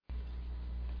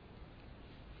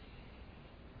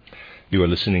You are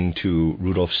listening to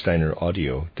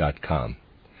RudolfSteinerAudio.com.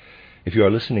 If you are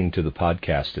listening to the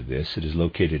podcast of this, it is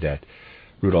located at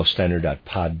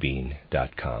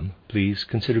RudolfSteiner.podbean.com. Please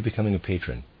consider becoming a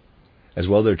patron. As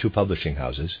well, there are two publishing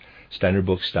houses,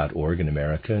 SteinerBooks.org in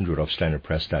America and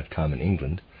RudolfSteinerPress.com in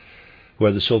England, who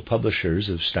are the sole publishers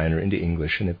of Steiner into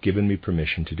English and have given me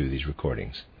permission to do these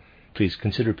recordings. Please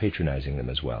consider patronizing them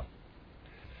as well.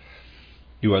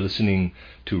 You are listening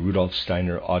to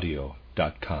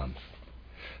RudolfSteinerAudio.com.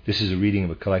 This is a reading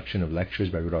of a collection of lectures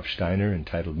by Rudolf Steiner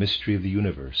entitled Mystery of the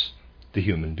Universe, the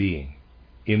Human Being,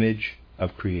 Image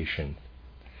of Creation,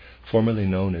 formerly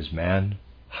known as Man,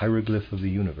 Hieroglyph of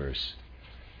the Universe.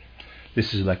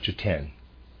 This is Lecture 10.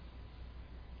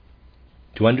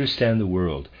 To understand the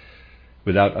world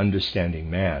without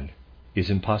understanding man is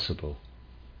impossible.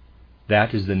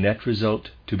 That is the net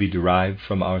result to be derived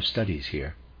from our studies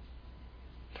here.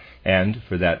 And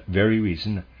for that very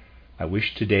reason, I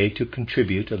wish today to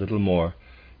contribute a little more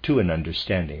to an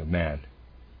understanding of man.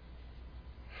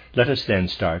 Let us then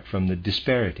start from the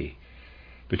disparity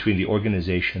between the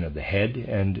organization of the head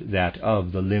and that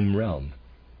of the limb realm,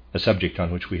 a subject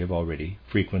on which we have already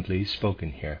frequently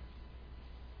spoken here.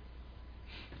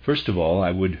 First of all,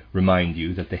 I would remind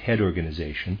you that the head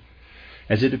organization,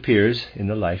 as it appears in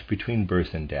the life between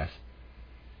birth and death,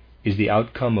 is the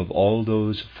outcome of all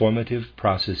those formative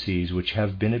processes which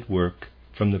have been at work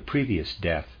from the previous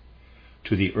death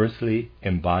to the earthly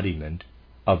embodiment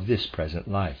of this present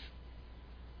life.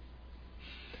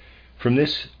 From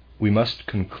this, we must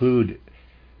conclude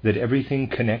that everything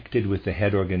connected with the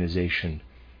head organization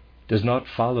does not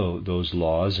follow those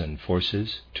laws and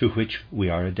forces to which we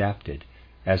are adapted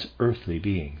as earthly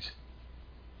beings.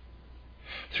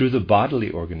 Through the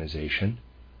bodily organization,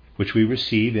 which we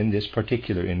receive in this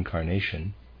particular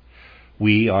incarnation,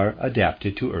 we are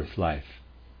adapted to earth life.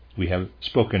 We have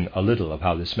spoken a little of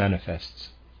how this manifests.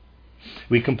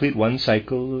 We complete one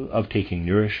cycle of taking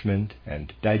nourishment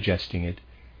and digesting it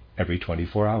every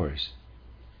 24 hours.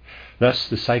 Thus,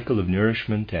 the cycle of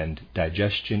nourishment and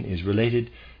digestion is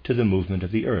related to the movement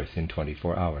of the earth in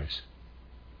 24 hours.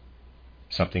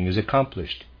 Something is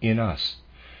accomplished in us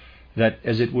that,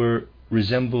 as it were,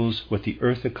 resembles what the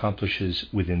earth accomplishes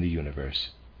within the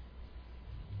universe.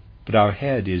 But our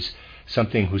head is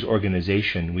something whose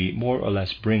organization we more or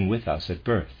less bring with us at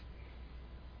birth.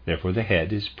 Therefore the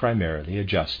head is primarily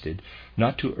adjusted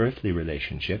not to earthly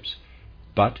relationships,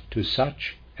 but to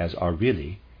such as are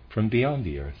really from beyond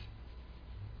the earth.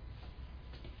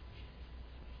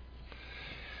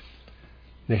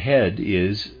 The head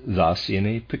is thus in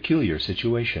a peculiar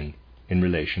situation in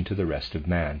relation to the rest of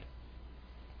man.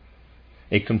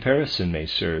 A comparison may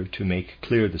serve to make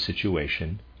clear the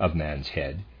situation of man's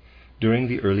head during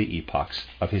the early epochs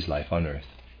of his life on earth.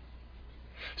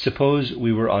 Suppose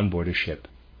we were on board a ship.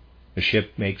 The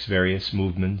ship makes various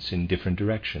movements in different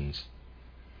directions.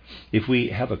 If we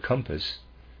have a compass,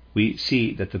 we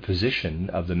see that the position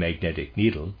of the magnetic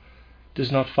needle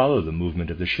does not follow the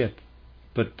movement of the ship,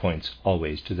 but points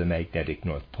always to the magnetic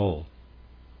North Pole.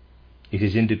 It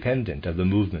is independent of the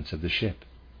movements of the ship.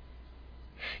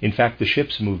 In fact, the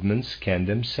ship's movements can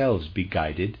themselves be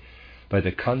guided by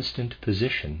the constant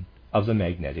position of the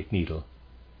magnetic needle.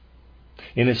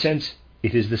 In a sense,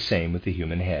 it is the same with the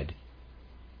human head.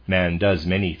 Man does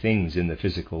many things in the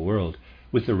physical world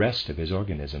with the rest of his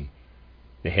organism.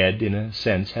 The head, in a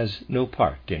sense, has no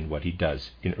part in what he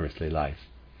does in earthly life.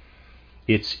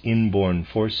 Its inborn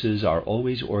forces are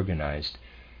always organized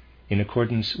in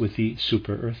accordance with the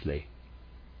super-earthly.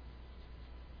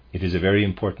 It is a very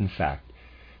important fact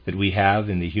that we have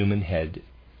in the human head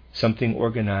something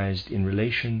organized in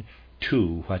relation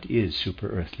to what is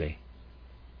super-earthly.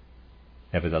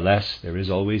 Nevertheless, there is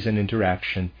always an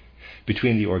interaction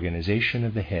between the organization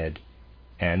of the head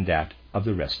and that of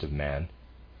the rest of man.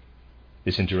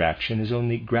 This interaction is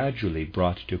only gradually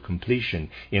brought to completion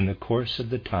in the course of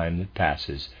the time that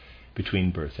passes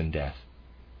between birth and death.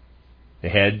 The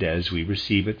head, as we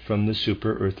receive it from the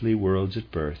super-earthly worlds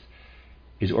at birth,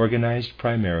 is organized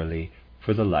primarily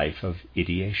for the life of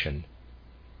ideation.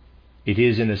 It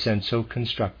is, in a sense, so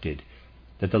constructed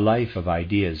that the life of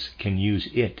ideas can use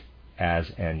it as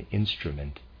an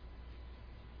instrument.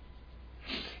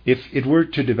 If it were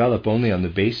to develop only on the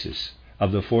basis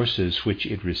of the forces which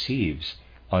it receives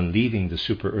on leaving the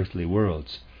super-earthly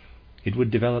worlds, it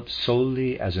would develop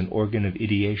solely as an organ of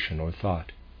ideation or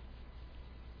thought.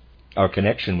 Our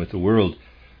connection with the world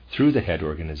through the head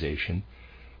organization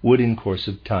would in course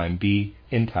of time be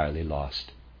entirely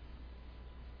lost.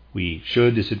 We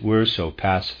should, as it were, so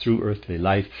pass through earthly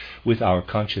life with our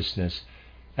consciousness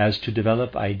as to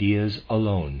develop ideas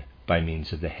alone by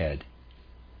means of the head.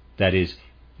 That is,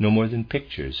 no more than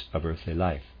pictures of earthly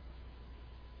life.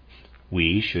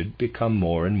 We should become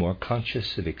more and more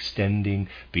conscious of extending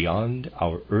beyond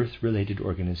our earth-related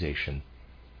organization,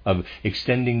 of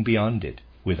extending beyond it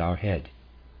with our head,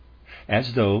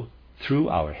 as though, through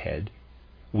our head,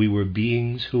 we were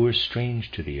beings who were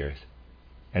strange to the earth,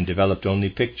 and developed only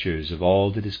pictures of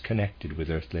all that is connected with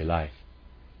earthly life.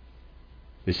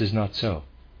 This is not so,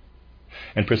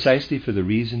 and precisely for the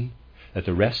reason that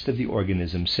the rest of the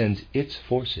organism sends its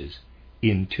forces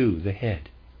into the head.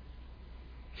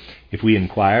 If we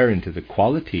inquire into the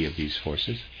quality of these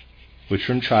forces, which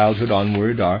from childhood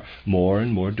onward are more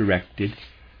and more directed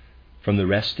from the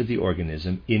rest of the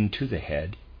organism into the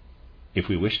head, if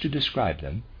we wish to describe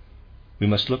them, we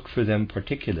must look for them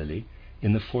particularly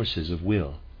in the forces of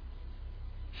will.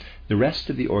 The rest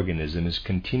of the organism is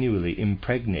continually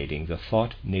impregnating the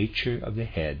thought nature of the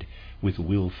head with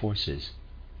will forces.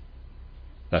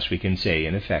 Thus we can say,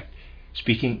 in effect,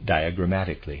 speaking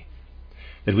diagrammatically,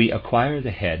 that we acquire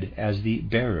the head as the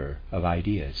bearer of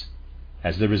ideas,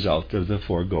 as the result of the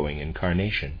foregoing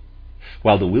incarnation,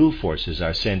 while the will forces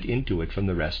are sent into it from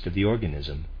the rest of the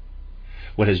organism.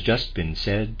 What has just been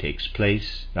said takes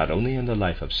place not only in the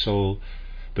life of soul,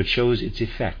 but shows its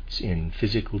effects in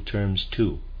physical terms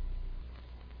too.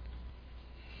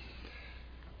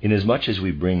 Inasmuch as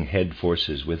we bring head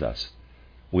forces with us,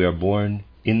 we are born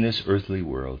in this earthly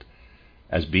world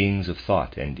as beings of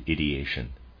thought and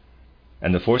ideation.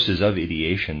 And the forces of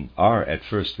ideation are at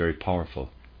first very powerful.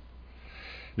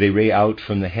 They ray out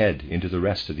from the head into the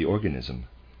rest of the organism,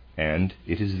 and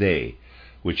it is they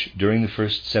which, during the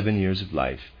first 7 years of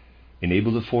life,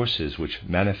 enable the forces which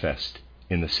manifest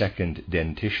in the second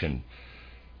dentition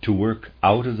to work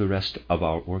out of the rest of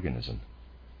our organism.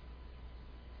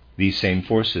 These same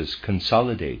forces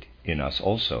consolidate in us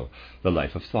also the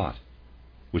life of thought,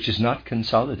 which is not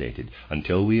consolidated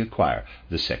until we acquire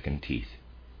the second teeth.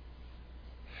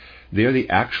 They are the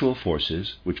actual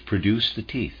forces which produce the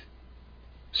teeth,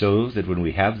 so that when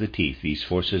we have the teeth, these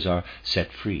forces are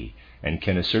set free and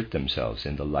can assert themselves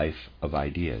in the life of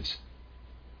ideas.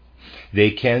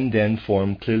 They can then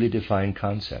form clearly defined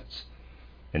concepts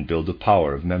and build the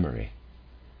power of memory.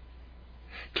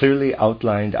 Clearly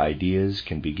outlined ideas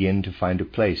can begin to find a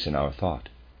place in our thought.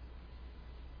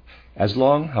 As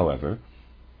long, however,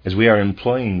 as we are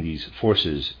employing these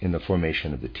forces in the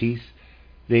formation of the teeth,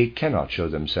 they cannot show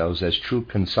themselves as true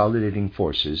consolidating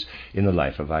forces in the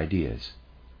life of ideas.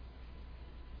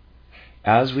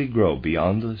 As we grow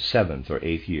beyond the 7th or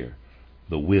 8th year,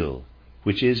 the will,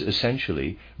 which is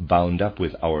essentially bound up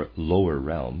with our lower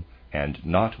realm and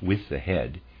not with the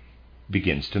head,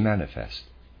 begins to manifest.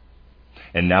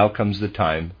 And now comes the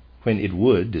time when it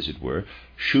would, as it were,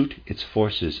 shoot its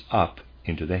forces up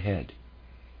into the head.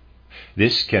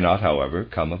 This cannot, however,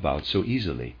 come about so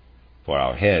easily, for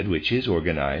our head, which is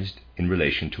organized in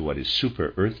relation to what is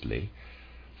super-earthly,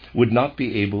 would not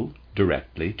be able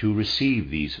directly to receive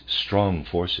these strong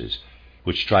forces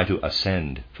which try to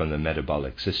ascend from the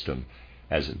metabolic system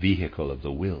as a vehicle of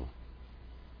the will.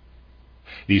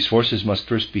 These forces must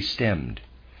first be stemmed.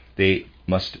 They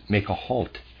must make a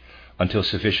halt until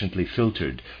sufficiently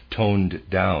filtered, toned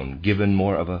down, given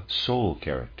more of a soul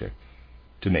character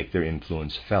to make their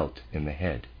influence felt in the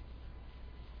head.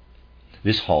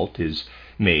 This halt is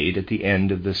made at the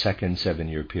end of the second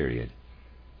 7-year period,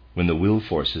 when the will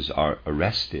forces are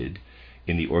arrested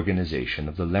in the organization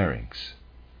of the larynx,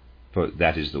 for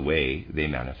that is the way they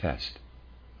manifest.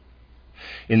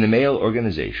 In the male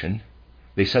organization,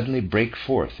 they suddenly break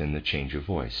forth in the change of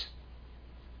voice.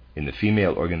 In the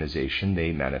female organization,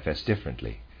 they manifest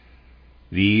differently.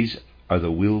 These are the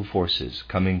will forces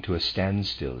coming to a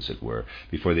standstill, as it were,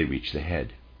 before they reach the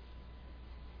head.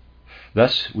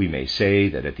 Thus we may say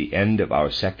that at the end of our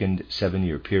second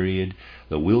 7-year period,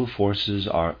 the will forces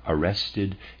are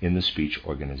arrested in the speech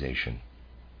organization.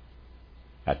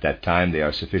 At that time they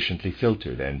are sufficiently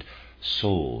filtered and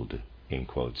souled, in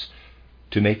quotes,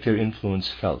 to make their influence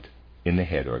felt in the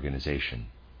head organization.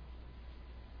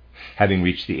 Having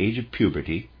reached the age of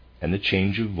puberty and the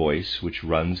change of voice which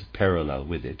runs parallel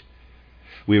with it,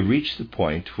 we have reached the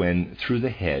point when, through the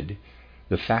head,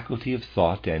 the faculty of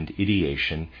thought and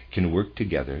ideation can work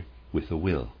together with the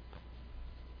will.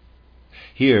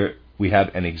 Here we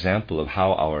have an example of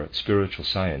how our spiritual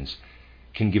science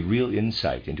can give real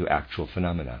insight into actual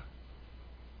phenomena.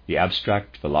 The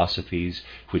abstract philosophies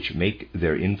which make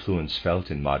their influence felt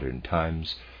in modern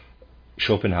times,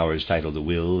 Schopenhauer's title The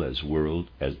World as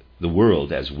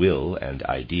Will and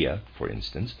Idea, for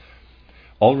instance,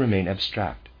 all remain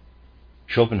abstract.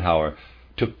 Schopenhauer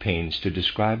took pains to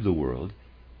describe the world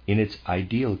in its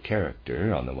ideal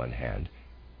character on the one hand,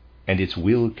 and its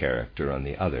will character on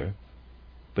the other,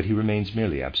 but he remains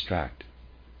merely abstract.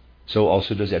 So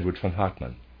also does Edward von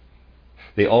Hartmann.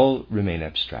 They all remain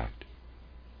abstract.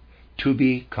 To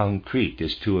be concrete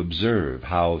is to observe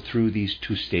how through these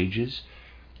two stages,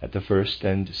 at the first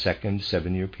and second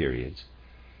 7-year periods,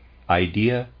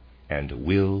 idea and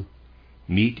will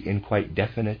meet in quite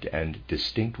definite and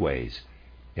distinct ways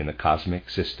in the cosmic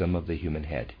system of the human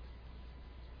head.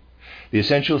 The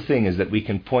essential thing is that we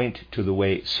can point to the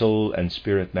way soul and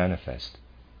spirit manifest,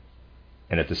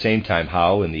 and at the same time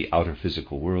how, in the outer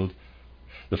physical world,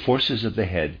 the forces of the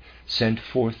head sent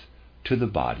forth to the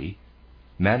body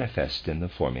manifest in the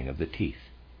forming of the teeth.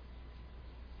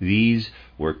 These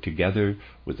work together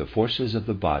with the forces of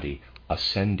the body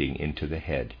ascending into the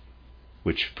head,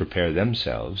 which prepare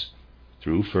themselves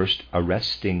through first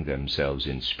arresting themselves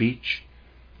in speech,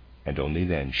 and only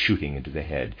then shooting into the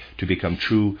head to become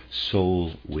true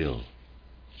soul will.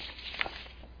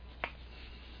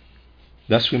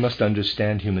 Thus we must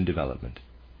understand human development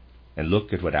and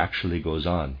look at what actually goes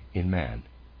on in man.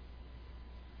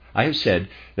 I have said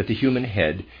that the human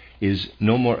head is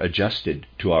no more adjusted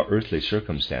to our earthly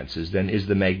circumstances than is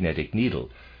the magnetic needle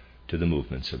to the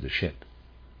movements of the ship.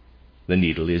 The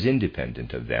needle is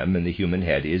independent of them, and the human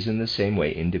head is in the same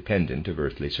way independent of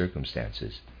earthly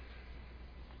circumstances.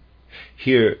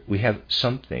 Here we have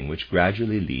something which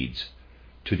gradually leads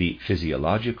to the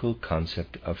physiological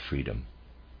concept of freedom.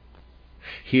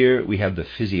 Here we have the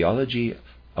physiology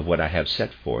of what I have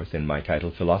set forth in my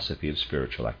title, Philosophy of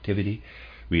Spiritual Activity,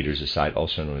 Readers Aside,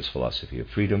 also known as Philosophy of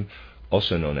Freedom,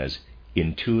 also known as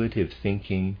Intuitive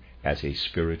Thinking as a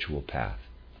Spiritual Path,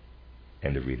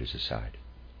 End of Readers Aside.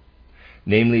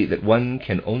 Namely, that one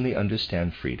can only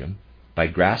understand freedom by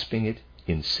grasping it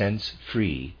in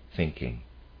sense-free thinking.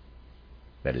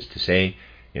 That is to say,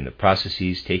 in the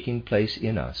processes taking place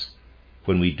in us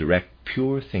when we direct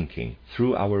pure thinking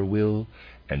through our will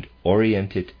and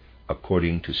orient it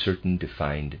according to certain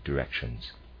defined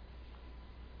directions.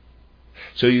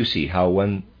 So you see how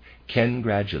one can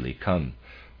gradually come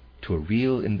to a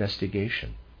real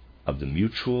investigation of the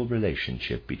mutual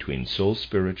relationship between soul,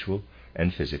 spiritual,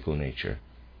 and physical nature,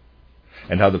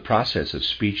 and how the process of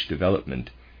speech development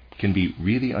can be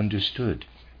really understood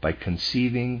by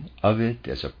conceiving of it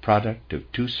as a product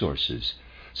of two sources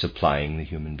supplying the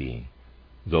human being,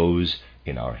 those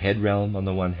in our head realm on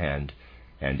the one hand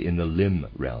and in the limb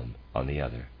realm on the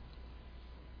other.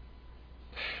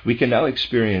 We can now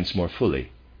experience more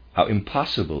fully how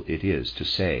impossible it is to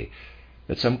say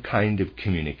that some kind of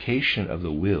communication of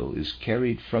the will is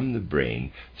carried from the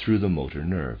brain through the motor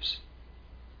nerves.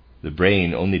 The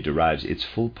brain only derives its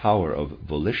full power of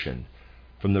volition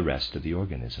from the rest of the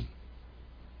organism.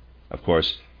 Of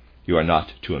course, you are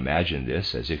not to imagine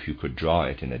this as if you could draw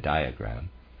it in a diagram,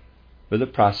 for the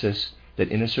process that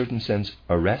in a certain sense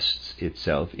arrests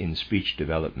itself in speech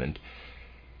development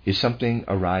is something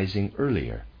arising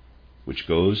earlier, which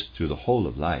goes through the whole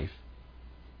of life,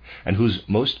 and whose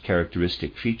most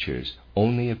characteristic features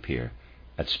only appear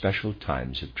at special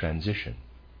times of transition.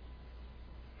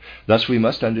 Thus we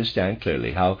must understand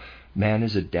clearly how man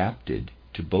is adapted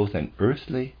to both an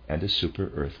earthly and a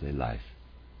super-earthly life.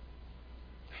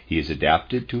 He is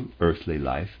adapted to earthly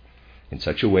life in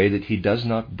such a way that he does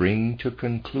not bring to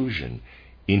conclusion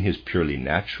in his purely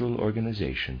natural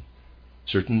organization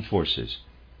certain forces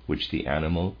which the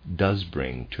animal does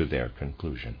bring to their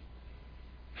conclusion.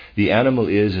 The animal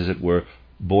is, as it were,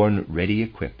 born ready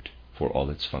equipped for all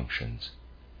its functions.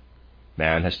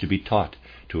 Man has to be taught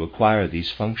to acquire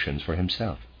these functions for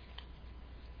himself.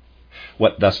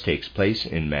 What thus takes place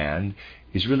in man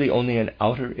is really only an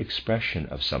outer expression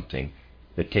of something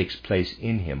that takes place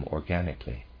in him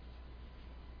organically.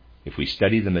 If we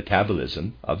study the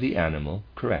metabolism of the animal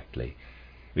correctly,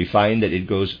 we find that it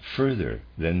goes further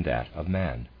than that of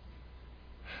man.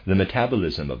 The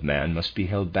metabolism of man must be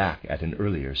held back at an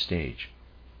earlier stage.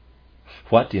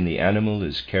 What in the animal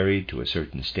is carried to a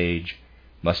certain stage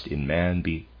must in man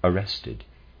be arrested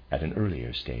at an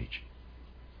earlier stage.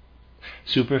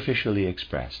 Superficially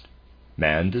expressed,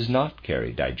 man does not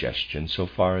carry digestion so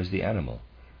far as the animal.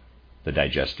 The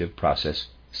digestive process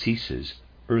ceases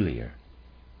earlier.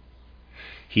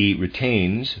 He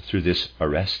retains, through this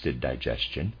arrested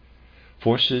digestion,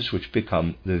 forces which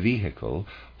become the vehicle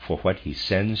for what he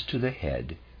sends to the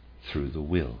head through the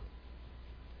will.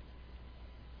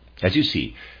 As you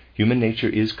see, human nature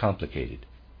is complicated,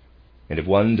 and if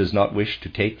one does not wish to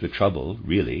take the trouble,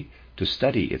 really, to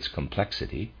study its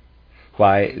complexity,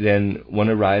 why, then one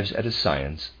arrives at a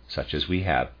science such as we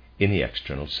have in the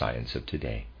external science of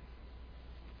today.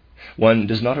 One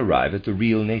does not arrive at the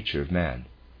real nature of man.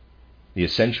 the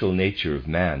essential nature of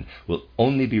man will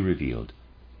only be revealed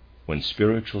when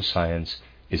spiritual science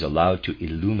is allowed to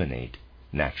illuminate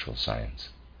natural science.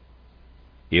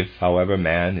 If, however,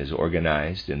 man is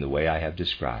organized in the way I have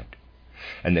described,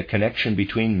 and the connection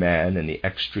between man and the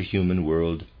extra-human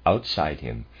world outside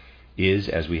him is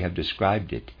as we have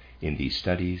described it in these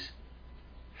studies,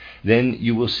 then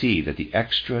you will see that the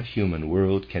extra-human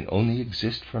world can only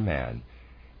exist for man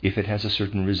if it has a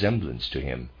certain resemblance to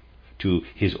him, to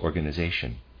his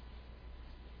organization.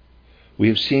 We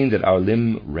have seen that our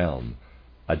limb realm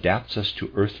adapts us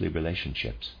to earthly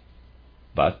relationships,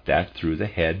 but that through the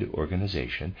head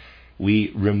organization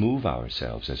we remove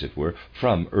ourselves, as it were,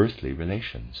 from earthly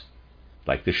relations,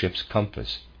 like the ship's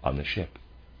compass on the ship.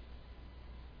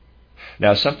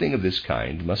 Now, something of this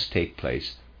kind must take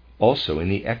place also in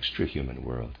the extra-human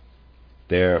world.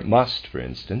 There must, for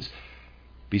instance,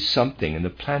 be something in the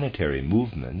planetary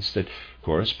movements that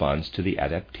corresponds to the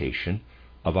adaptation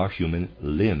of our human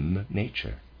limb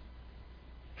nature.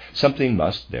 Something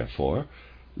must, therefore,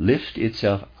 lift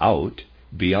itself out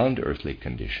beyond earthly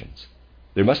conditions.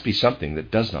 There must be something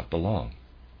that does not belong.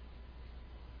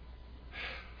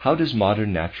 How does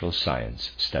modern natural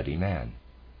science study man?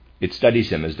 It studies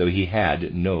him as though he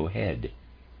had no head.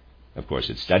 Of course,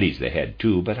 it studies the head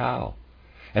too, but how?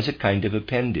 As a kind of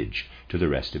appendage to the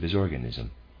rest of his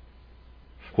organism.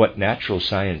 What natural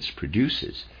science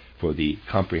produces for the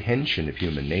comprehension of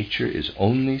human nature is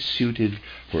only suited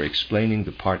for explaining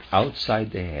the part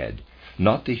outside the head,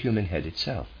 not the human head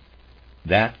itself.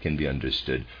 That can be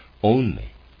understood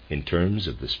only in terms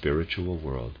of the spiritual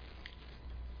world.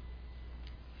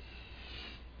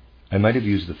 I might have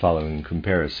used the following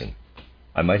comparison.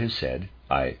 I might have said,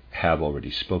 I have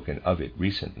already spoken of it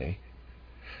recently,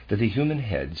 that the human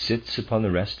head sits upon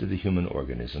the rest of the human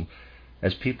organism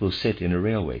as people sit in a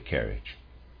railway carriage.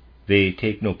 They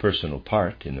take no personal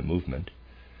part in the movement.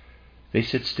 They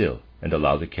sit still and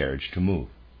allow the carriage to move.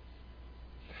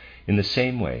 In the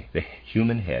same way, the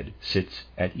human head sits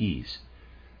at ease.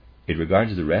 It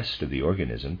regards the rest of the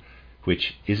organism,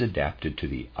 which is adapted to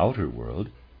the outer world,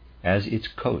 as its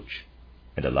coach,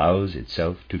 and allows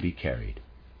itself to be carried.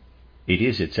 It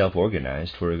is itself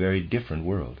organized for a very different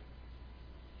world.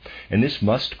 And this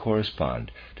must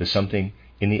correspond to something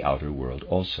in the outer world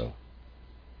also.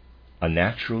 A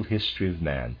natural history of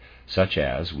man, such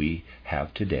as we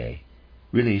have today,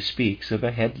 really speaks of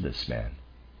a headless man.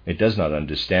 It does not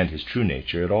understand his true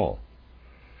nature at all.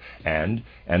 And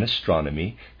an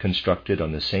astronomy constructed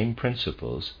on the same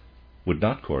principles would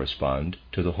not correspond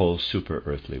to the whole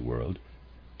super-earthly world,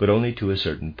 but only to a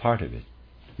certain part of it.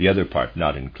 The other part,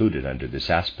 not included under this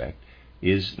aspect,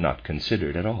 is not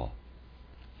considered at all.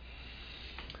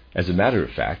 As a matter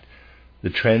of fact, the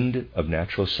trend of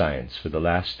natural science for the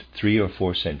last 3 or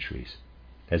 4 centuries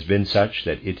has been such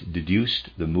that it deduced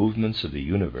the movements of the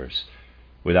universe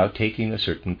without taking a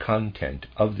certain content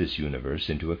of this universe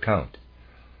into account,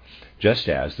 just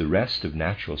as the rest of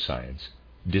natural science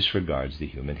disregards the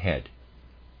human head.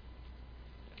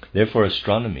 Therefore,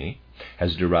 astronomy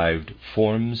has derived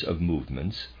forms of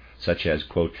movements such as,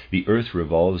 quote, the earth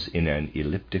revolves in an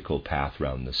elliptical path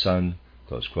round the sun,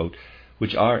 close quote,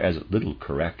 which are as little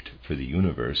correct for the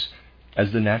universe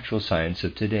as the natural science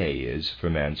of today is for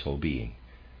man's whole being.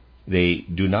 They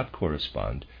do not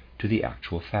correspond to the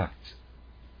actual facts.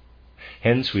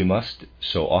 Hence we must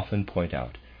so often point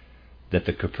out that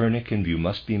the Copernican view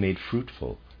must be made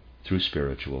fruitful through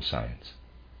spiritual science.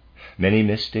 Many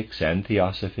mystics and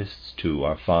theosophists, too,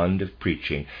 are fond of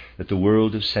preaching that the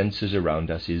world of senses around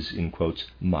us is, in quotes,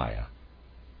 Maya.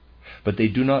 But they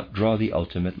do not draw the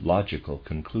ultimate logical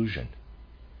conclusion.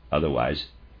 Otherwise,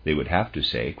 they would have to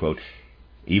say, quote,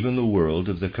 even the world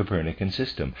of the Copernican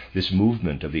system, this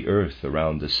movement of the earth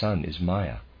around the sun is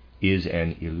Maya, is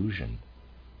an illusion,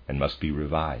 and must be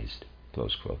revised,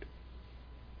 close quote.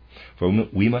 For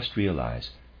we must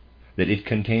realize that it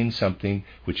contains something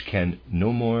which can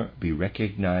no more be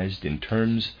recognized in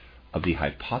terms of the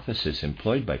hypothesis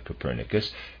employed by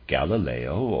Copernicus,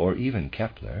 Galileo, or even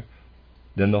Kepler,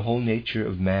 than the whole nature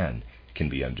of man can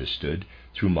be understood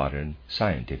through modern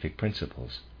scientific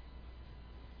principles.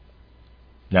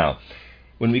 Now,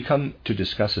 when we come to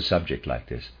discuss a subject like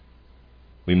this,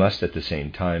 we must at the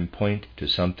same time point to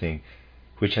something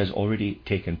which has already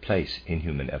taken place in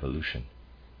human evolution.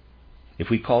 If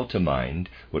we call to mind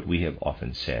what we have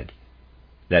often said,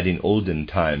 that in olden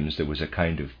times there was a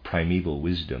kind of primeval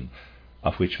wisdom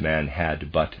of which man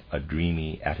had but a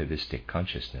dreamy atavistic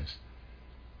consciousness,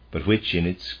 but which in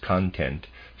its content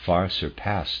far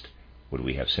surpassed what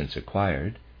we have since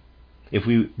acquired, if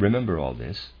we remember all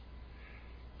this,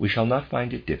 we shall not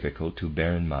find it difficult to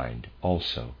bear in mind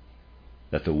also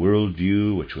that the world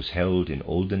view which was held in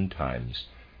olden times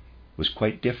was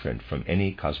quite different from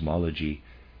any cosmology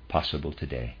possible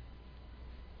today.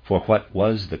 For what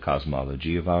was the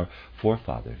cosmology of our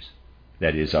forefathers,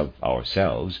 that is, of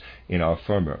ourselves in our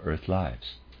former earth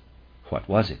lives? What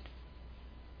was it?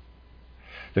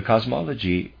 The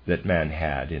cosmology that man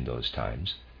had in those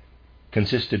times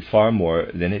consisted far more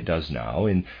than it does now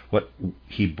in what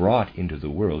he brought into the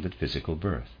world at physical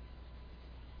birth.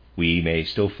 We may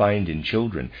still find in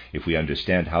children, if we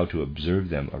understand how to observe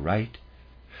them aright,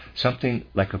 something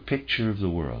like a picture of the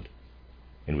world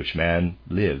in which man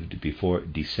lived before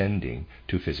descending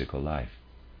to physical life.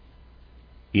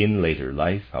 In later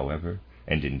life, however,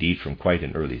 and indeed from quite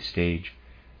an early stage,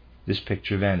 this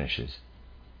picture vanishes.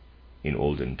 In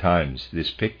olden times, this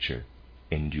picture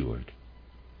endured.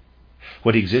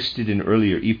 What existed in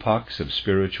earlier epochs of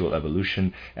spiritual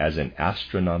evolution as an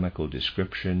astronomical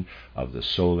description of the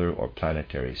solar or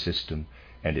planetary system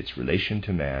and its relation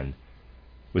to man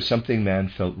was something man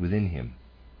felt within him,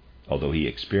 although he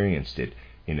experienced it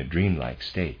in a dreamlike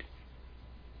state.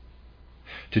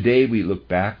 Today we look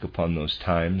back upon those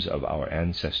times of our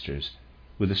ancestors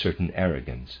with a certain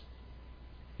arrogance.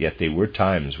 Yet they were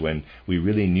times when we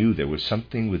really knew there was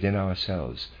something within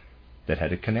ourselves that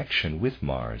had a connection with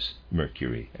Mars,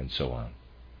 Mercury, and so on.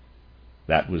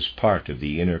 That was part of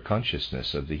the inner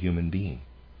consciousness of the human being.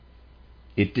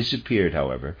 It disappeared,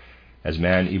 however, as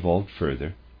man evolved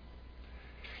further.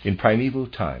 In primeval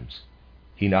times,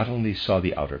 he not only saw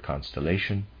the outer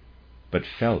constellation, but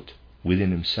felt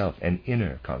within himself an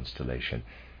inner constellation,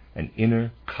 an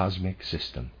inner cosmic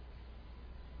system.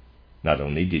 Not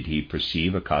only did he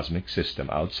perceive a cosmic system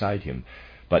outside him,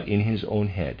 but in his own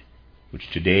head, which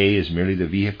today is merely the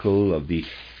vehicle of the,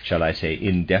 shall I say,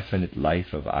 indefinite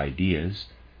life of ideas,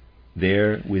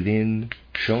 there within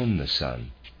shone the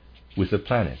sun, with the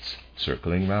planets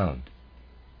circling round.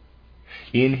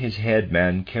 In his head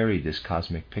man carried this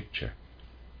cosmic picture,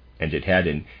 and it had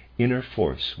an inner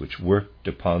force which worked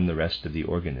upon the rest of the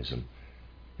organism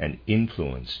and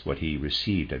influenced what he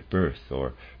received at birth,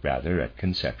 or rather at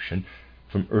conception,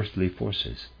 from earthly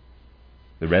forces.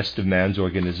 The rest of man's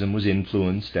organism was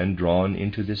influenced and drawn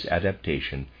into this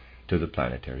adaptation to the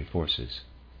planetary forces.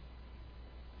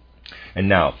 And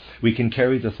now we can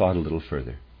carry the thought a little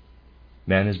further.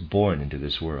 Man is born into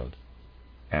this world,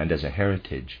 and as a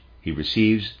heritage he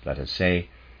receives, let us say,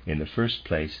 in the first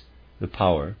place, the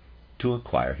power to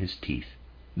acquire his teeth,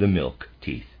 the milk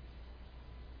teeth.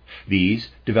 These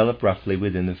develop roughly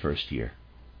within the first year.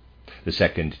 The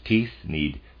second teeth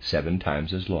need 7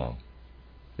 times as long.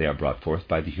 They are brought forth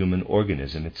by the human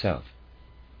organism itself.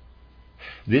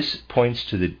 This points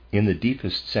to in the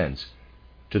deepest sense,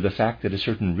 to the fact that a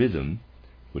certain rhythm,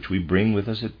 which we bring with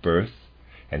us at birth,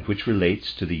 and which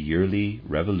relates to the yearly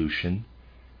revolution,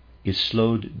 is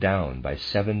slowed down by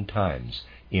 7 times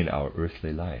in our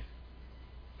earthly life.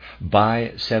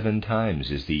 By 7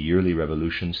 times is the yearly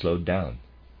revolution slowed down.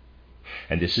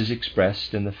 And this is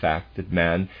expressed in the fact that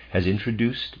man has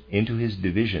introduced into his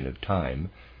division of time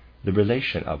the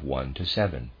relation of 1 to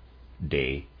 7,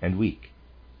 day and week.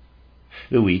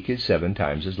 The week is 7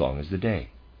 times as long as the day.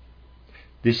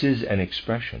 This is an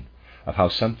expression of how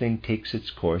something takes its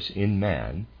course in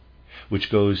man, which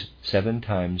goes 7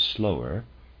 times slower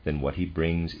than what he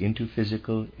brings into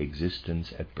physical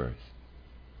existence at birth.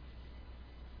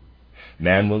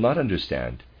 Man will not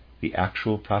understand the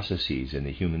actual processes in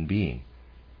the human being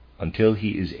until he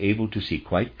is able to see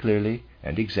quite clearly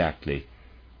and exactly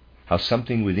how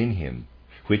something within him,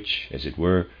 which, as it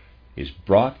were, is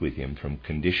brought with him from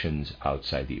conditions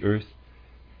outside the earth,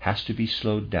 has to be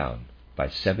slowed down by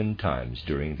 7 times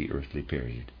during the earthly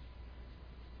period.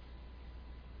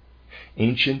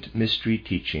 Ancient mystery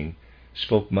teaching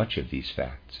spoke much of these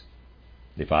facts.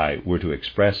 If I were to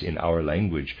express in our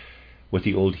language what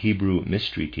the old Hebrew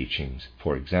mystery teachings,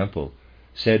 for example,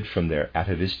 said from their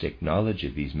atavistic knowledge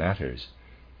of these matters,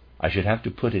 I should have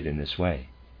to put it in this way.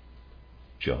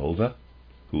 Jehovah,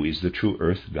 who is the true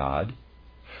earth God,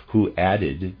 who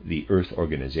added the earth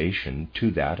organization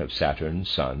to that of Saturn,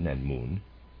 Sun, and Moon,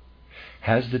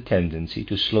 has the tendency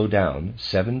to slow down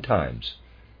 7 times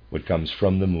what comes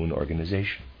from the Moon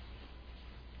organization.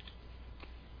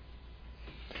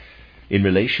 In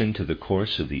relation to the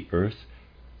course of the earth,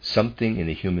 something in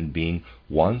the human being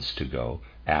wants to go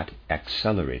at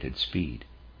accelerated speed.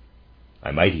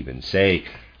 I might even say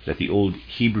that the old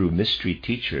Hebrew mystery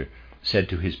teacher said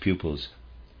to his pupils,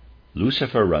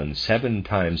 Lucifer runs 7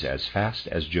 times as fast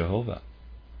as Jehovah.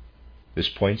 This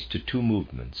points to 2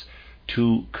 movements,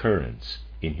 2 currents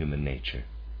in human nature.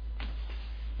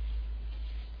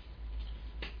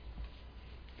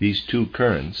 These 2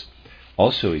 currents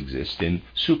also exist in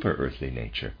super-earthly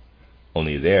nature,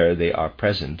 only there they are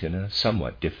present in a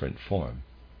somewhat different form.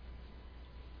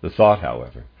 The thought,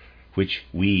 however, which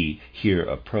we here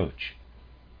approach,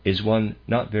 is one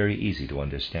not very easy to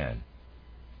understand.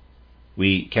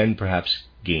 We can perhaps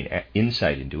gain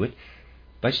insight into it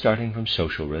by starting from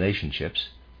social relationships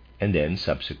and then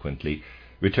subsequently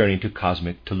returning to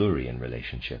cosmic tellurian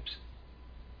relationships.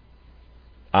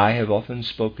 I have often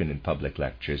spoken in public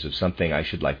lectures of something I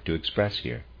should like to express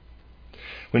here.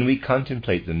 When we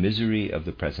contemplate the misery of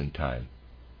the present time,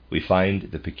 we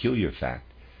find the peculiar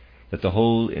fact that the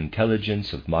whole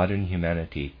intelligence of modern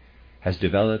humanity has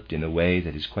developed in a way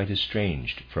that is quite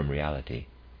estranged from reality.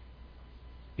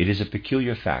 It is a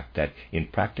peculiar fact that in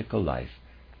practical life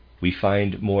we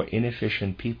find more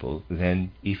inefficient people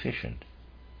than efficient.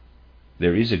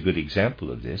 There is a good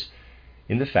example of this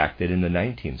in the fact that in the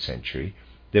 19th century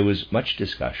there was much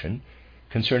discussion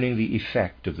concerning the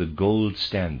effect of the gold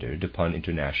standard upon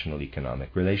international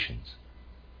economic relations.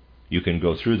 You can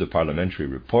go through the parliamentary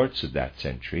reports of that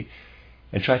century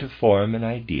and try to form an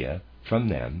idea from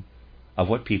them of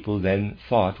what people then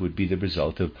thought would be the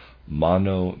result of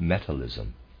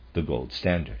monometallism, the gold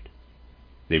standard.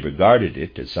 They regarded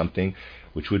it as something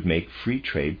which would make free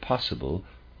trade possible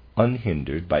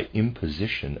unhindered by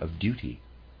imposition of duty.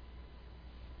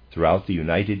 Throughout the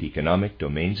united economic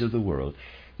domains of the world,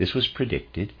 this was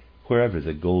predicted wherever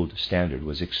the gold standard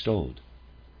was extolled.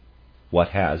 What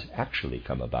has actually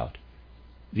come about?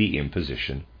 The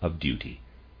imposition of duty.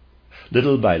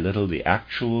 Little by little, the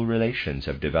actual relations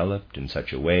have developed in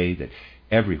such a way that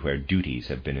everywhere duties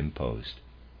have been imposed.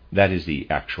 That is the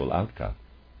actual outcome.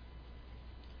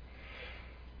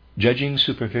 Judging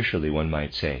superficially, one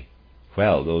might say,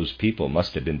 well, those people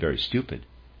must have been very stupid.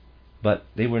 But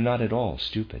they were not at all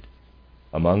stupid.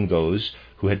 Among those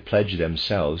who had pledged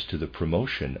themselves to the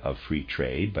promotion of free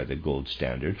trade by the gold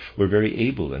standard were very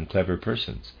able and clever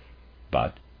persons,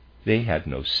 but they had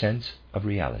no sense of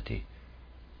reality.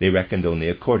 They reckoned only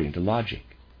according to logic.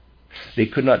 They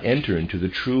could not enter into the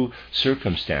true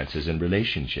circumstances and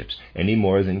relationships any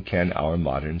more than can our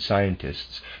modern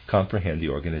scientists comprehend the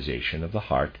organization of the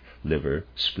heart, liver,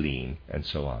 spleen, and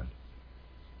so on.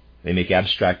 They make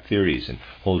abstract theories and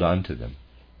hold on to them.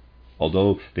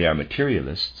 Although they are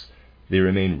materialists, they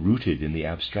remain rooted in the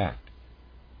abstract.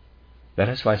 That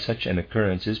is why such an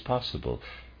occurrence is possible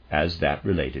as that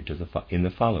related to in the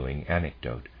following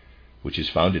anecdote, which is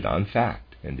founded on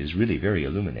fact and is really very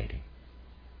illuminating.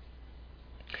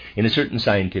 In a certain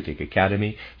scientific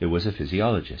academy there was a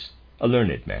physiologist, a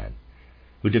learned man,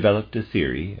 who developed a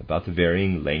theory about the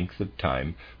varying length of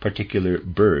time particular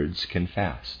birds can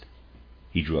fast.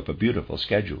 He drew up a beautiful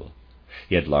schedule.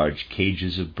 He had large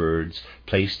cages of birds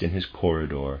placed in his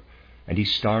corridor, and he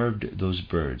starved those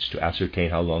birds to ascertain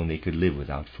how long they could live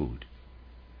without food.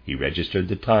 He registered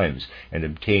the times and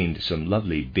obtained some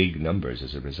lovely big numbers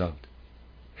as a result.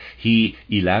 He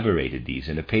elaborated these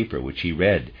in a paper which he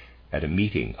read at a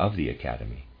meeting of the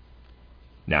academy.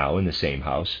 Now, in the same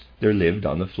house, there lived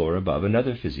on the floor above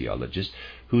another physiologist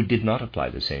who did not apply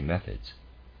the same methods.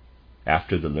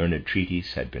 After the learned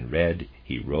treatise had been read,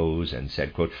 he rose and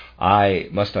said, quote, "I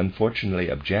must unfortunately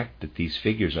object that these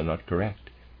figures are not correct,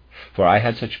 for I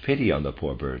had such pity on the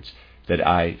poor birds that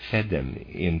I fed them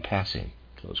in passing."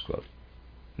 Close quote.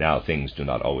 Now, things do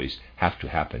not always have to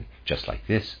happen just like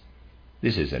this.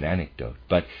 This is an anecdote,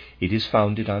 but it is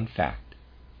founded on fact,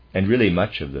 and really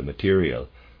much of the material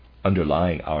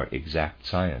underlying our exact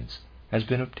science has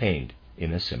been obtained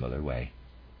in a similar way.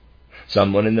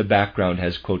 Someone in the background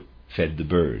has, quote, "fed the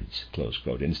birds," close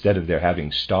quote, instead of their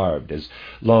having starved as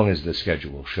long as the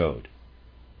schedule showed.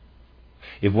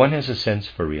 If one has a sense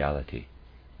for reality,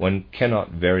 one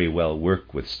cannot very well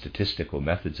work with statistical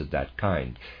methods of that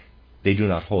kind. They do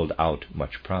not hold out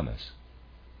much promise.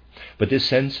 But this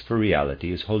sense for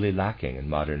reality is wholly lacking in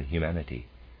modern humanity.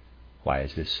 Why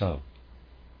is this so?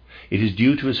 It is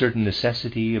due to a certain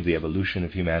necessity of the evolution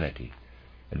of humanity,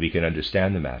 and we can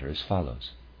understand the matter as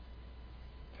follows.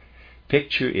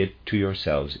 Picture it to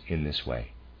yourselves in this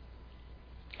way.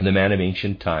 The man of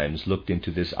ancient times looked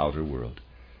into this outer world.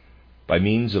 By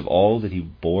means of all that he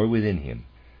bore within him,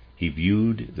 he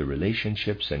viewed the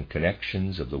relationships and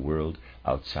connections of the world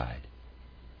outside.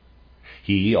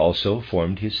 He also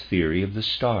formed his theory of the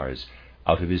stars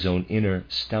out of his own inner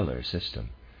stellar system.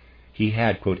 He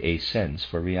had, quote, "a sense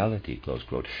for reality," close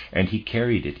quote, and he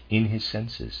carried it in his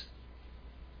senses.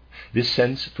 This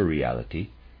sense for reality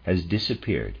has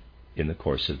disappeared in the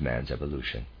course of man's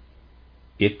evolution.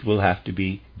 It will have to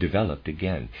be developed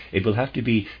again. It will have to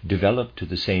be developed to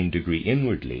the same degree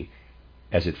inwardly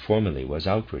as it formerly was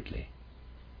outwardly.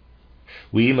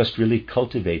 We must really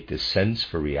cultivate this sense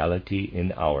for reality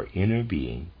in our inner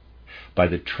being by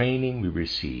the training we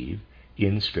receive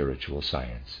in spiritual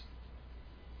science.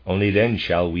 Only then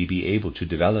shall we be able to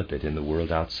develop it in the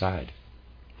world outside.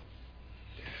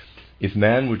 If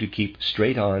man were to keep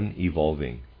straight on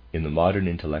evolving in the modern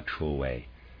intellectual way,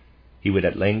 he would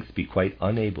at length be quite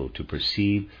unable to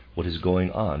perceive what is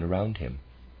going on around him.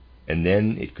 And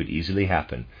then it could easily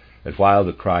happen that while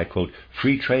the cry, quote,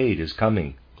 "free trade is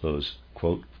coming," close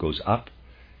quote, goes up,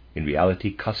 in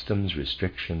reality customs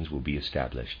restrictions will be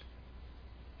established.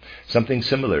 Something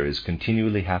similar is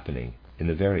continually happening in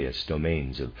the various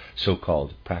domains of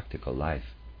so-called practical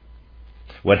life.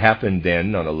 What happened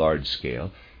then on a large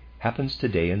scale happens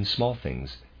today in small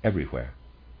things everywhere.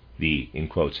 The, in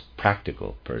quotes,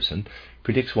 practical person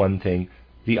predicts one thing,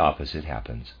 the opposite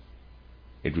happens.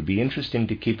 It would be interesting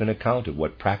to keep an account of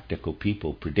what practical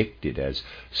people predicted as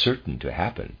certain to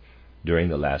happen during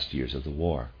the last years of the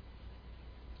war.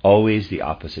 Always the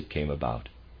opposite came about,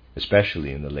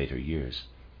 especially in the later years,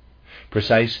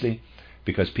 precisely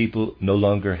because people no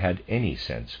longer had any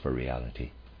sense for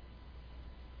reality.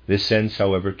 This sense,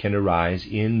 however, can arise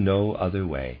in no other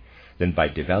way than by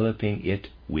developing it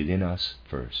within us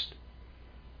first.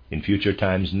 In future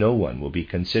times, no one will be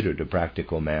considered a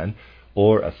practical man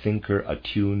or a thinker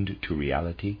attuned to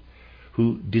reality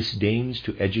who disdains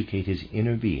to educate his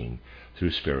inner being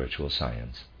through spiritual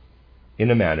science, in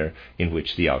a manner in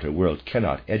which the outer world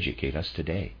cannot educate us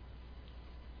today.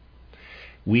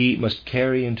 We must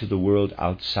carry into the world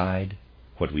outside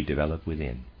what we develop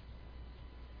within.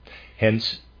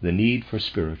 Hence, the need for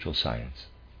spiritual science.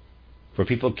 For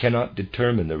people cannot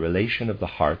determine the relation of the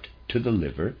heart to the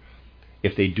liver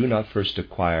if they do not first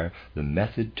acquire the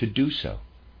method to do so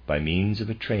by means of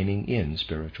a training in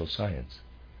spiritual science.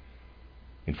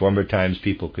 In former times,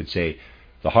 people could say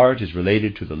the heart is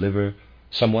related to the liver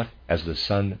somewhat as the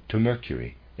sun to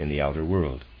Mercury in the outer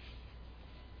world.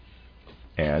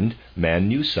 And man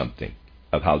knew something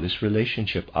of how this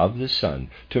relationship of the sun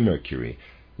to Mercury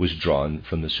was drawn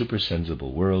from the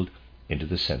supersensible world into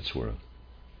the sense world.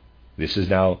 This is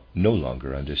now no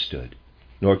longer understood,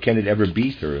 nor can it ever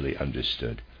be thoroughly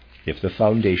understood if the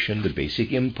foundation, the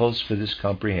basic impulse for this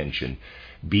comprehension,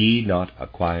 be not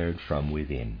acquired from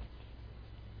within.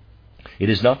 It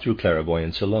is not through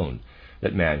clairvoyance alone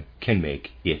that man can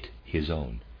make it his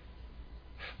own.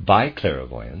 By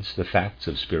clairvoyance, the facts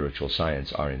of spiritual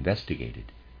science are investigated,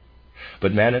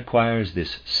 but man acquires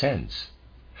this sense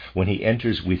when he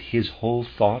enters with his whole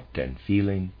thought and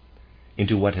feeling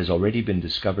into what has already been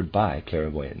discovered by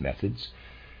clairvoyant methods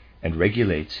and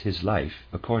regulates his life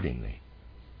accordingly.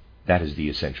 That is the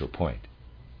essential point.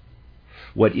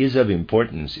 What is of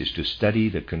importance is to study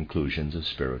the conclusions of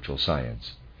spiritual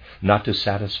science, not to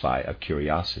satisfy a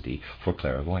curiosity for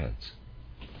clairvoyance.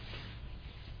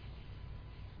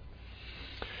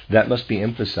 That must be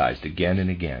emphasized again and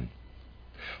again,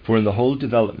 for in the whole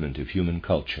development of human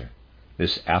culture,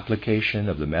 this application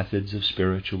of the methods of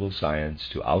spiritual science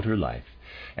to outer life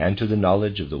and to the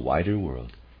knowledge of the wider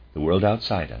world, the world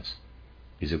outside us,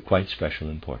 is of quite special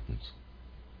importance.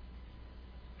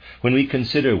 When we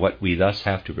consider what we thus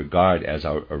have to regard as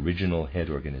our original head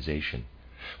organization,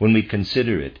 when we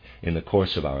consider it in the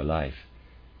course of our life,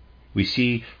 we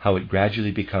see how it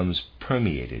gradually becomes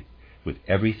permeated with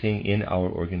everything in our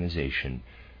organization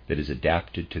that is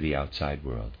adapted to the outside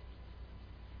world.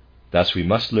 Thus we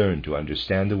must learn to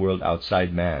understand the world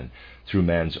outside man through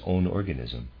man's own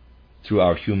organism, through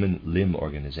our human limb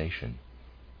organization.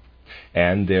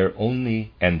 And there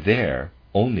only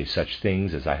such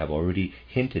things as I have already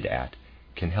hinted at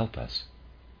can help us.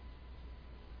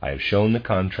 I have shown the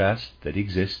contrast that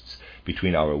exists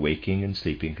between our waking and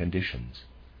sleeping conditions.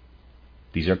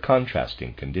 These are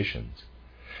contrasting conditions,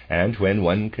 and when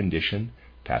one condition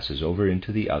passes over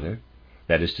into the other,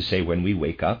 that is to say, when we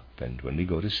wake up and when we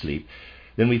go to sleep,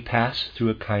 then we pass through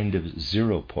a kind of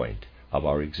 0 point of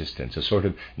our existence, a sort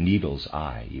of needle's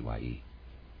eye, EYE.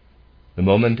 The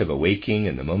moment of awaking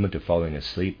and the moment of falling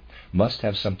asleep must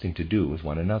have something to do with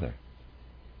one another.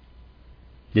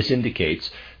 This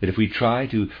indicates that if we try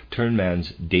to turn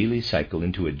man's daily cycle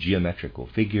into a geometrical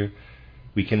figure,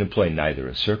 we can employ neither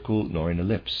a circle nor an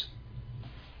ellipse.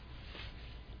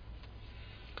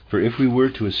 For if we were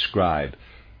to ascribe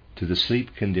to the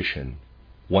sleep condition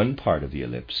one part of the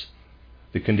ellipse,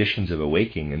 the conditions of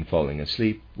awaking and falling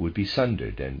asleep would be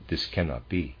sundered, and this cannot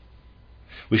be.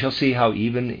 We shall see how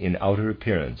even in outer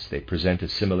appearance they present a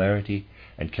similarity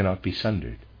and cannot be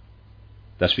sundered.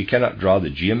 Thus we cannot draw the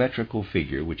geometrical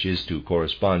figure which is to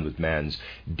correspond with man's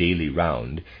daily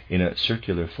round in a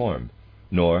circular form,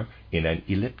 nor in an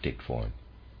elliptic form.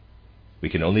 We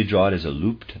can only draw it as a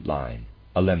looped line,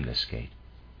 a lemniscate.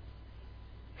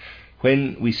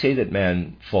 When we say that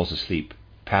man falls asleep,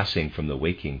 passing from the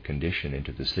waking condition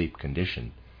into the sleep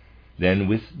condition, then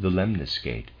with the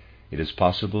lemniscate it is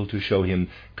possible to show him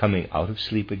coming out of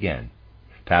sleep again,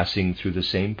 passing through the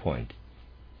same point,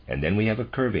 and then we have a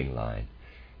curving line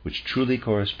which truly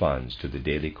corresponds to the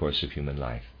daily course of human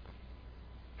life.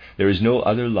 There is no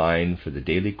other line for the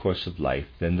daily course of life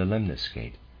than the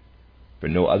lemniscate, for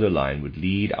no other line would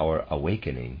lead our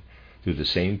awakening through the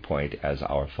same point as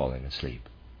our falling asleep.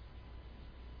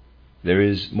 There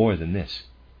is more than this.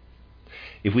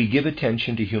 If we give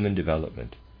attention to human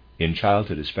development, in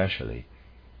childhood especially,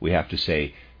 we have to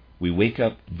say, we wake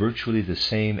up virtually the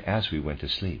same as we went to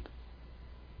sleep.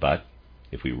 But,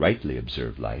 if we rightly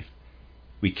observe life,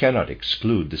 we cannot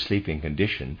exclude the sleeping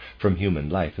condition from human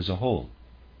life as a whole.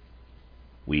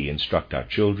 We instruct our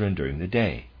children during the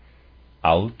day.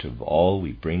 Out of all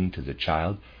we bring to the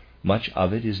child, much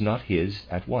of it is not his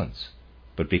at once,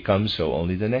 but becomes so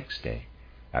only the next day,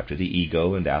 after the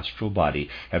ego and astral body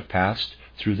have passed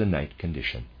through the night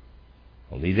condition.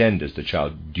 Only then does the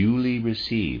child duly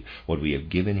receive what we have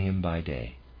given him by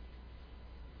day.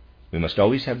 We must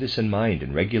always have this in mind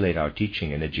and regulate our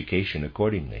teaching and education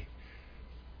accordingly.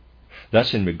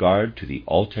 Thus, in regard to the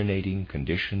alternating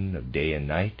condition of day and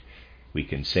night, we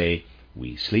can say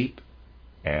we sleep,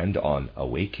 and on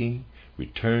awaking,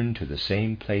 return to the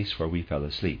same place where we fell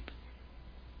asleep.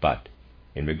 But,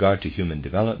 in regard to human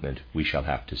development, we shall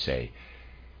have to say,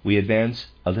 we advance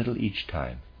a little each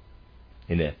time.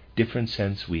 In a different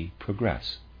sense, we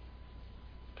progress.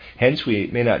 Hence, we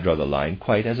may not draw the line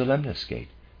quite as a lemniscate,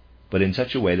 but in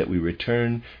such a way that we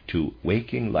return to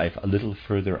waking life a little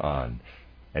further on,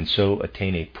 and so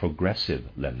attain a progressive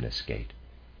lemniscate.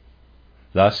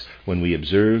 Thus, when we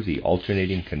observe the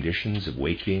alternating conditions of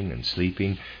waking and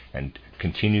sleeping and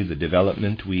continue the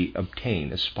development, we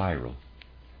obtain a spiral.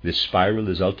 This spiral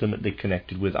is ultimately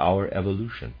connected with our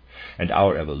evolution, and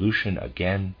our evolution,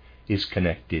 again, is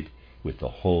connected with the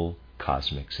whole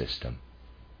cosmic system.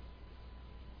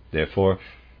 Therefore,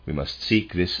 we must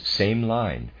seek this same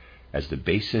line as the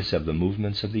basis of the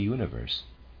movements of the universe.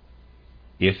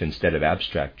 If, instead of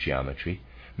abstract geometry,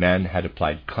 man had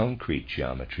applied concrete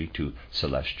geometry to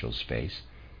celestial space,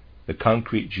 the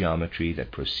concrete geometry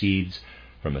that proceeds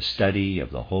from a study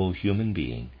of the whole human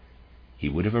being, he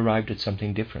would have arrived at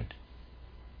something different.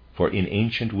 For in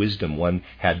ancient wisdom one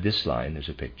had this line as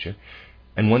a picture,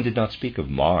 and one did not speak of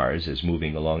Mars as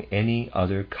moving along any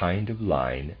other kind of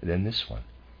line than this one.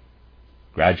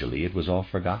 Gradually it was all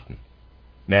forgotten.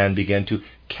 Man began to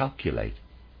calculate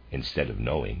instead of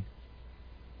knowing.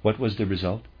 What was the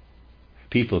result?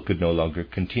 People could no longer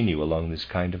continue along this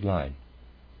kind of line.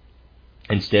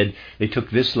 Instead, they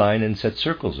took this line and set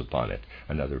circles upon it,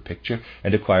 another picture,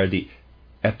 and acquired the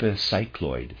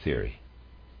epicycloid theory.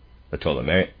 The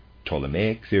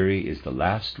Ptolemaic theory is the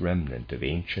last remnant of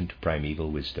ancient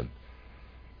primeval wisdom.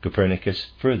 Copernicus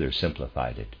further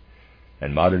simplified it,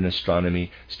 and modern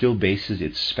astronomy still bases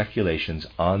its speculations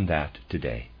on that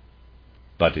today,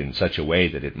 but in such a way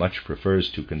that it much prefers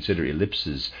to consider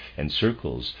ellipses and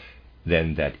circles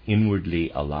than that inwardly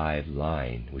alive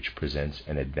line which presents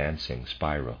an advancing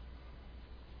spiral.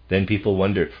 Then people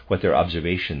wonder that their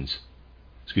observations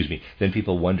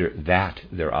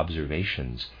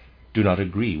do not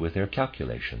agree with their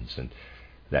calculations, and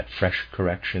that fresh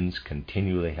corrections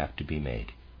continually have to be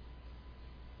made.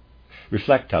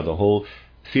 Reflect how the whole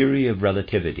theory of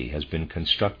relativity has been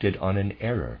constructed on an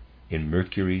error in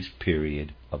Mercury's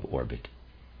period of orbit.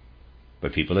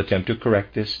 But people attempt to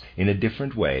correct this in a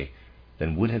different way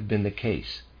than would have been the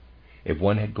case if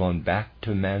one had gone back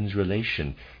to man's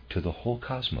relation to the whole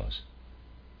cosmos.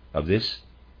 Of this,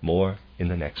 more in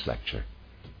the next lecture,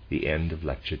 the end of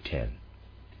Lecture 10.